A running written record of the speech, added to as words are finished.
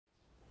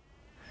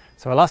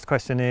So our last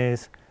question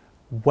is,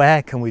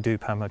 where can we do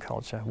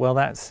permaculture? Well,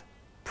 that's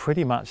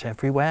pretty much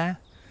everywhere.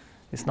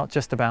 It's not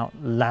just about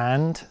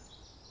land,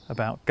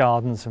 about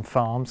gardens and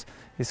farms.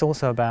 It's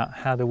also about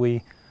how do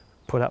we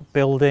put up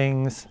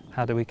buildings,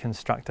 how do we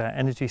construct our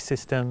energy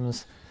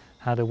systems,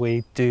 how do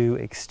we do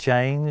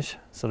exchange,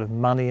 sort of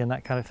money and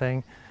that kind of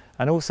thing,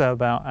 and also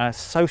about our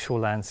social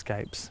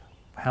landscapes.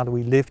 How do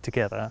we live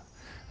together?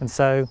 And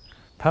so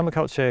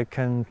permaculture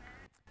can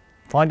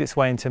find its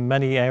way into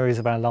many areas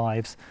of our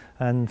lives,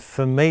 and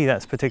for me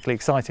that's particularly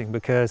exciting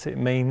because it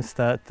means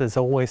that there's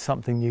always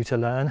something new to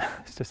learn.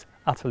 It's just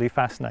utterly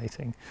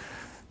fascinating.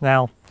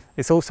 Now,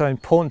 it's also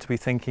important to be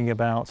thinking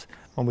about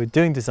when we're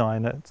doing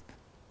design at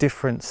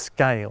different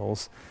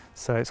scales.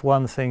 So it's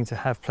one thing to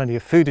have plenty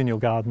of food in your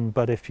garden,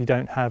 but if you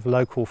don't have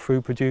local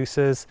food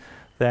producers,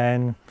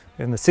 then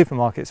when the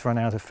supermarkets run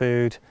out of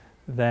food,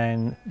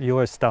 then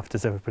you're as stuffed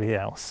as everybody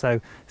else.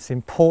 So it's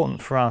important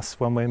for us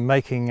when we're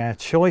making our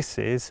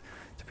choices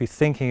to be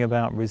thinking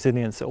about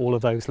resilience at all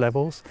of those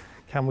levels.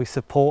 Can we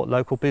support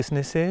local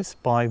businesses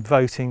by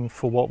voting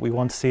for what we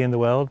want to see in the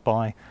world,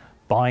 by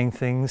buying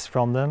things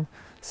from them?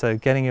 So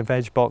getting a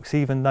veg box,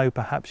 even though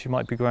perhaps you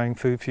might be growing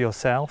food for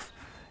yourself,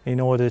 in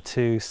order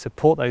to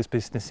support those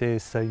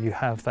businesses so you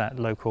have that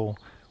local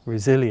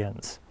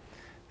resilience.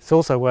 It's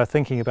also worth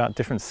thinking about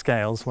different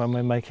scales when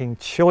we're making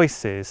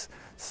choices.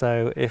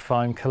 So if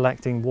I'm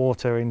collecting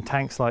water in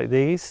tanks like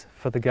these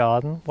for the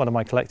garden, what am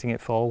I collecting it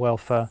for? Well,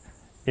 for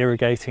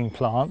irrigating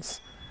plants.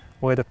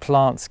 Where do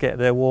plants get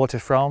their water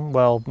from?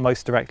 Well,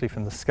 most directly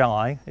from the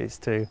sky. It's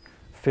to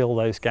fill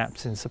those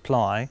gaps in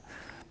supply.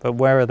 But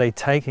where are they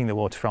taking the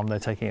water from? They're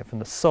taking it from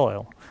the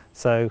soil.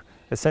 So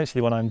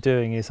essentially what I'm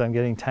doing is I'm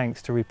getting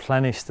tanks to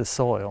replenish the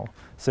soil.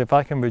 So if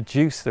I can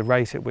reduce the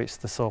rate at which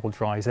the soil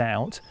dries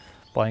out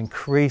by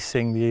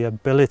increasing the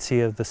ability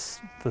of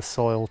the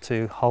soil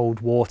to hold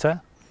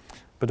water,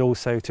 but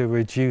also to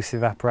reduce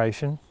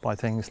evaporation by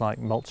things like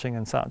mulching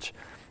and such,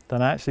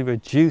 then I actually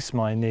reduce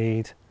my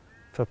need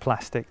for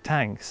plastic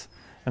tanks.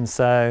 And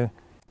so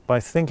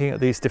by thinking at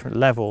these different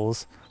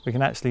levels, we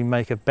can actually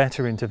make a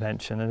better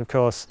intervention. And of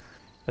course,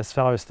 as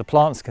far as the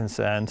plant's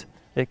concerned,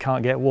 it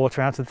can't get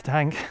water out of the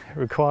tank. It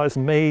requires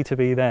me to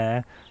be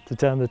there to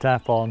turn the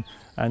tap on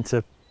and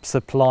to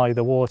supply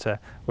the water,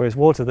 whereas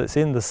water that's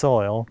in the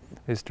soil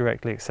is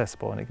directly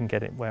accessible and it can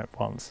get it where it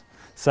wants.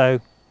 So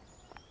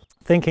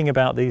thinking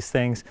about these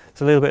things,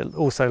 it's a little bit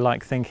also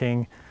like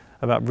thinking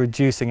about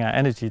reducing our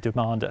energy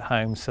demand at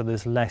home so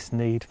there's less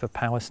need for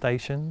power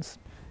stations.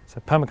 So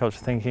permaculture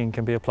thinking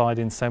can be applied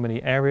in so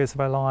many areas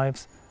of our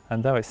lives,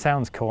 and though it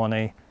sounds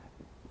corny,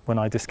 when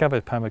I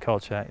discovered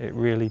permaculture, it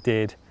really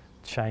did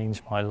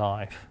change my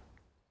life.